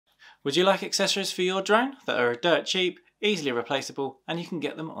Would you like accessories for your drone that are dirt cheap, easily replaceable, and you can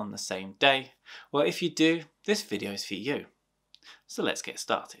get them on the same day? Well, if you do, this video is for you. So let's get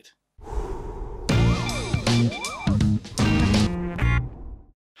started.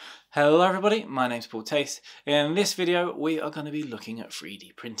 Hello everybody, my name's Paul Tace. In this video we are going to be looking at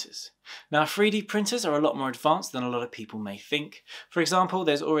 3D printers. Now 3D printers are a lot more advanced than a lot of people may think. For example,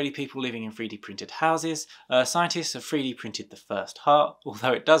 there's already people living in 3D printed houses. Scientists have 3D printed the first heart.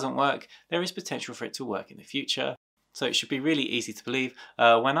 Although it doesn't work, there is potential for it to work in the future. So it should be really easy to believe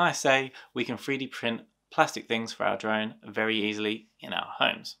when I say we can 3D print plastic things for our drone very easily in our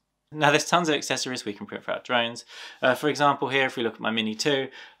homes. Now there's tons of accessories we can print for our drones. For example here, if we look at my Mini 2,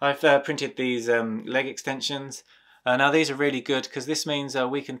 I've printed these leg extensions. Now these are really good because this means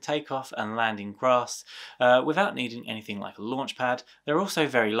we can take off and land in grass without needing anything like a launch pad. They're also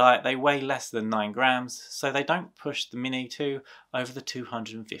very light, they weigh less than 9 grams, so they don't push the Mini 2 over the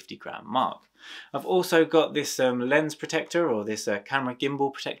 250 gram mark. I've also got this lens protector, or this camera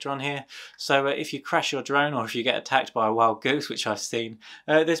gimbal protector on here, so if you crash your drone or if you get attacked by a wild goose, which I've seen,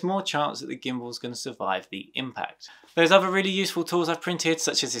 there's more chance that the gimbal is going to survive the impact. There's other really useful tools I've printed,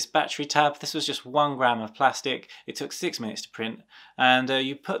 such as this battery tab. This was just 1 gram of plastic. It took 6 minutes to print, and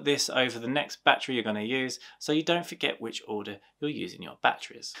you put this over the next battery you're going to use so you don't forget which order you're using your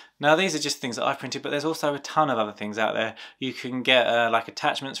batteries. Now these are just things that I've printed, but there's also a ton of other things out there. You can get like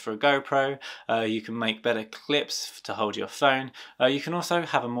attachments for a GoPro, you can make better clips to hold your phone, you can also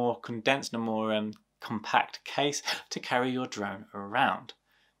have a more condensed and more compact case to carry your drone around.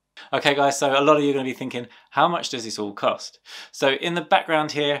 Okay guys, so a lot of you are going to be thinking, how much does this all cost? So in the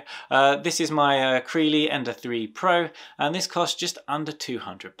background here, this is my Creality Ender 3 Pro, and this costs just under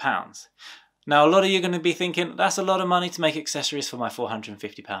 £200. Now a lot of you are going to be thinking, that's a lot of money to make accessories for my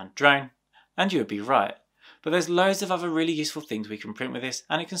 £450 drone, and you would be right. But there's loads of other really useful things we can print with this,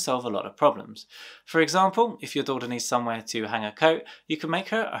 and it can solve a lot of problems. For example, if your daughter needs somewhere to hang a coat, you can make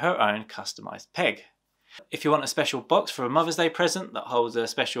her own customised peg. If you want a special box for a Mother's Day present that holds a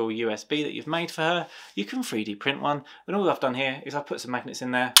special USB that you've made for her, you can 3D print one, and all I've done here is I've put some magnets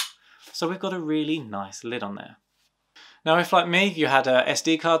in there, so we've got a really nice lid on there. Now if, like me, you had a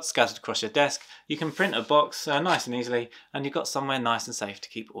SD card scattered across your desk, you can print a box nice and easily, and you've got somewhere nice and safe to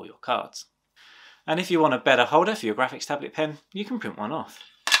keep all your cards. And if you want a better holder for your graphics tablet pen, you can print one off.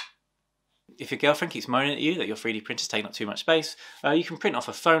 If your girlfriend keeps moaning at you that your 3D printer's taking up too much space, you can print off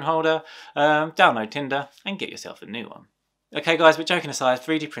a phone holder, download Tinder, and get yourself a new one. Okay guys, but joking aside,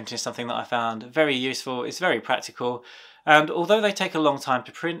 3D printing is something that I found very useful, it's very practical, and although they take a long time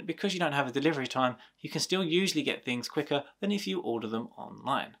to print, because you don't have a delivery time, you can still usually get things quicker than if you order them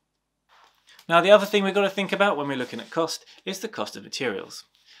online. Now the other thing we've got to think about when we're looking at cost is the cost of materials.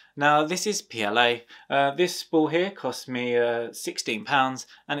 Now this is PLA. This spool here cost me £16,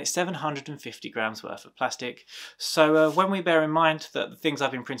 and it's 750 grams worth of plastic. So when we bear in mind that the things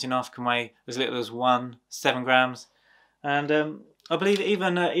I've been printing off can weigh as little as 7 grams, and I believe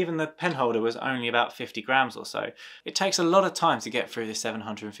even the pen holder was only about 50 grams or so, it takes a lot of time to get through this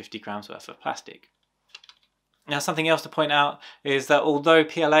 750 grams worth of plastic. Now something else to point out is that although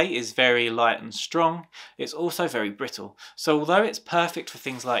PLA is very light and strong, it's also very brittle. So although it's perfect for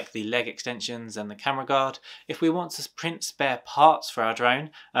things like the leg extensions and the camera guard, if we want to print spare parts for our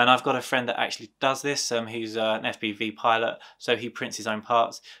drone, and I've got a friend that actually does this, he's an FPV pilot, so he prints his own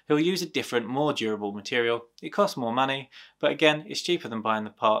parts, he'll use a different, more durable material. It costs more money, but again, it's cheaper than buying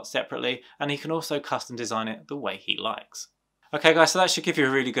the part separately, and he can also custom design it the way he likes. Okay guys, so that should give you a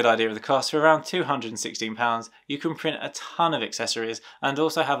really good idea of the cost. For around £216, you can print a ton of accessories and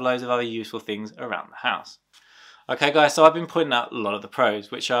also have loads of other useful things around the house. Okay guys, so I've been pointing out a lot of the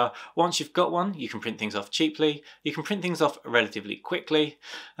pros, which are, once you've got one, you can print things off cheaply, you can print things off relatively quickly,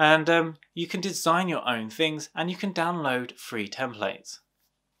 and you can design your own things, and you can download free templates.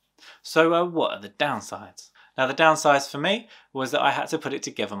 So what are the downsides? Now the downsides for me was that I had to put it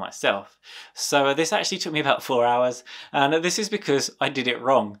together myself. So this actually took me about 4 hours, and this is because I did it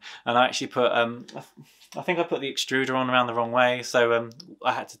wrong. And I actually put, I think I put the extruder on around the wrong way, so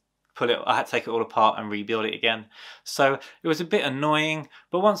I had to take it all apart and rebuild it again. So it was a bit annoying,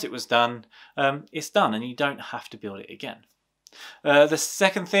 but once it was done, it's done and you don't have to build it again. The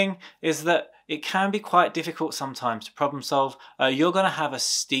second thing is that it can be quite difficult sometimes to problem solve. You're going to have a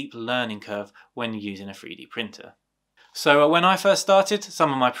steep learning curve when using a 3D printer. So when I first started,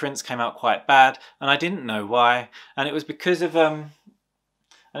 some of my prints came out quite bad, and I didn't know why. And it was because of a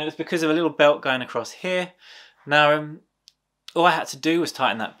little belt going across here. Now All I had to do was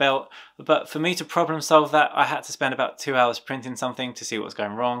tighten that belt, but for me to problem solve that, I had to spend about 2 hours printing something to see what was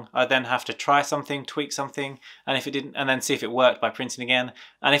going wrong. I'd then have to try something, tweak something, and if it didn't, and then see if it worked by printing again.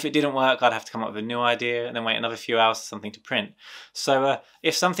 And if it didn't work, I'd have to come up with a new idea and then wait another few hours for something to print. So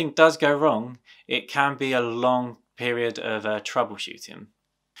if something does go wrong, it can be a long period of troubleshooting.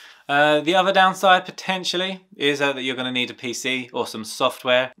 The other downside potentially is that you're going to need a PC or some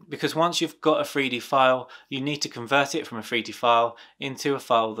software, because once you've got a 3D file, you need to convert it from a 3D file into a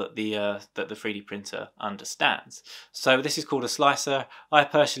file that the 3D printer understands. So this is called a slicer. I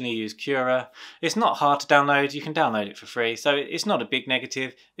personally use Cura. It's not hard to download. You can download it for free, so it's not a big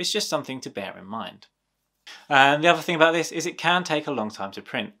negative. It's just something to bear in mind. And the other thing about this is it can take a long time to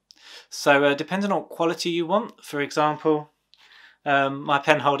print. So depending on what quality you want, for example, my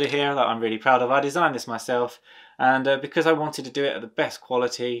pen holder here that I'm really proud of, I designed this myself, and because I wanted to do it at the best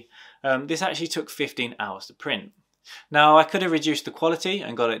quality, this actually took 15 hours to print. Now I could have reduced the quality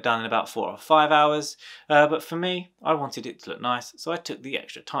and got it done in about 4 or 5 hours, but for me, I wanted it to look nice, so I took the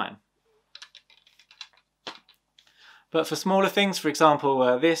extra time. But for smaller things, for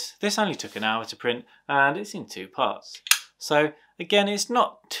example this only took an hour to print, and it's in 2 parts. So again, it's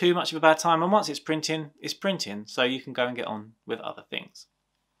not too much of a bad time, and once it's printing, so you can go and get on with other things.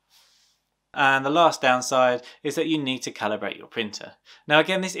 And the last downside is that you need to calibrate your printer. Now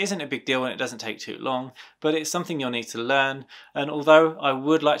again, this isn't a big deal and it doesn't take too long, but it's something you'll need to learn, and although I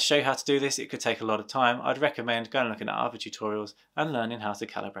would like to show you how to do this, it could take a lot of time, I'd recommend going and looking at other tutorials and learning how to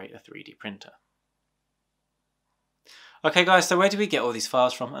calibrate a 3D printer. Okay guys, so where do we get all these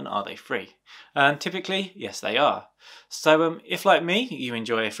files from, and are they free? And typically, yes they are. So if like me, you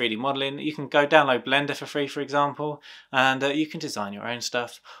enjoy 3D modelling, you can go download Blender for free, for example, and you can design your own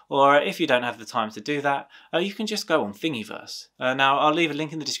stuff. Or if you don't have the time to do that, you can just go on Thingiverse. Now I'll leave a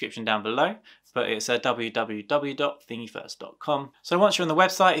link in the description down below, but it's www.thingiverse.com. So once you're on the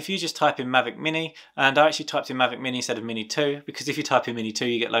website, if you just type in Mavic Mini, and I actually typed in Mavic Mini instead of Mini 2, because if you type in Mini 2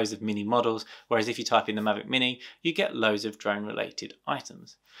 you get loads of mini models, whereas if you type in the Mavic Mini you get loads of drone related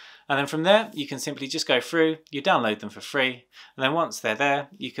items. And then from there you can simply just go through, you download them for free, and then once they're there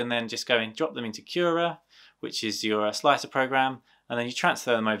you can then just go and drop them into Cura, which is your slicer program, and then you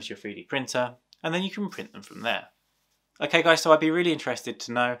transfer them over to your 3D printer, and then you can print them from there. Okay guys, so I'd be really interested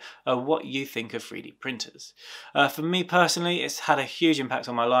to know what you think of 3D printers. For me personally, it's had a huge impact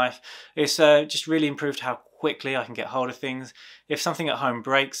on my life. It's just really improved how quickly I can get hold of things. If something at home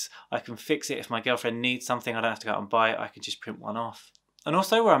breaks, I can fix it. If my girlfriend needs something, I don't have to go out and buy it, I can just print one off. And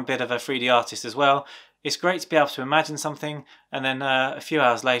also, where I'm a bit of a 3D artist as well, it's great to be able to imagine something and then a few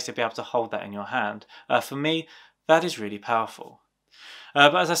hours later be able to hold that in your hand. For me, that is really powerful.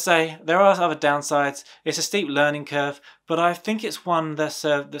 But as I say, there are other downsides. It's a steep learning curve, but I think it's one that's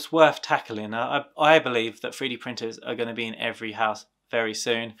worth tackling. I believe that 3D printers are going to be in every house very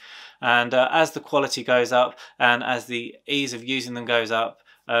soon, and as the quality goes up and as the ease of using them goes up,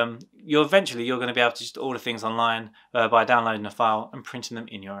 you're going to be able to just order things online by downloading a file and printing them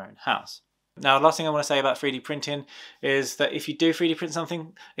in your own house. Now, the last thing I want to say about 3D printing is that if you do 3D print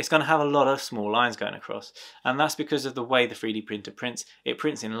something, it's going to have a lot of small lines going across. And that's because of the way the 3D printer prints. It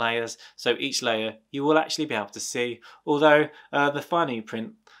prints in layers, so each layer you will actually be able to see, although the finer you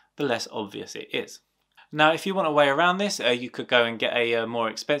print, the less obvious it is. Now, if you want a way around this, you could go and get a more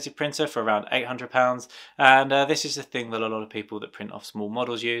expensive printer for around £800, and this is the thing that a lot of people that print off small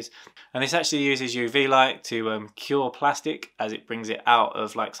models use. And this actually uses UV light to cure plastic as it brings it out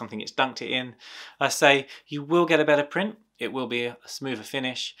of like something it's dunked it in. I say you will get a better print, it will be a smoother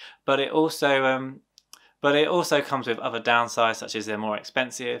finish, but it also comes with other downsides, such as they're more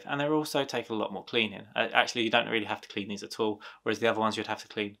expensive and they also take a lot more cleaning. Actually, you don't really have to clean these at all, whereas the other ones you'd have to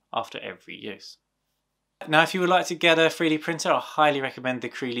clean after every use. Now, if you would like to get a 3D printer, I highly recommend the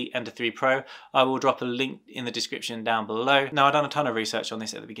Creality Ender 3 Pro. I will drop a link in the description down below. Now, I've done a ton of research on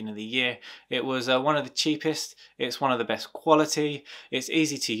this at the beginning of the year. It was one of the cheapest, it's one of the best quality, it's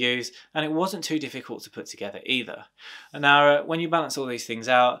easy to use, and it wasn't too difficult to put together either. Now, when you balance all these things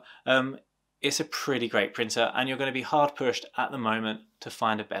out, it's a pretty great printer, and you're going to be hard pushed at the moment to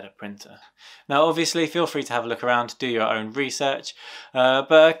find a better printer. Now obviously feel free to have a look around, do your own research,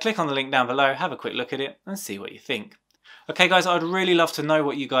 but click on the link down below, have a quick look at it and see what you think. Okay guys, I'd really love to know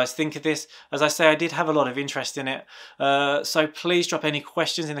what you guys think of this. As I say, I did have a lot of interest in it, so please drop any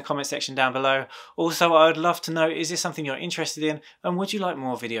questions in the comment section down below. Also, I would love to know, is this something you're interested in, and would you like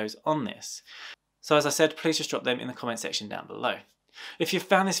more videos on this? So as I said, please just drop them in the comment section down below. If you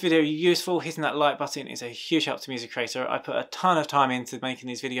found this video useful, hitting that like button is a huge help to me as a creator. I put a ton of time into making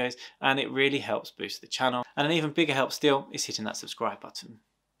these videos and it really helps boost the channel. And an even bigger help still is hitting that subscribe button.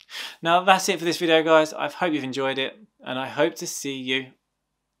 Now that's it for this video, guys. I hope you've enjoyed it, and I hope to see you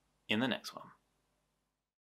in the next one.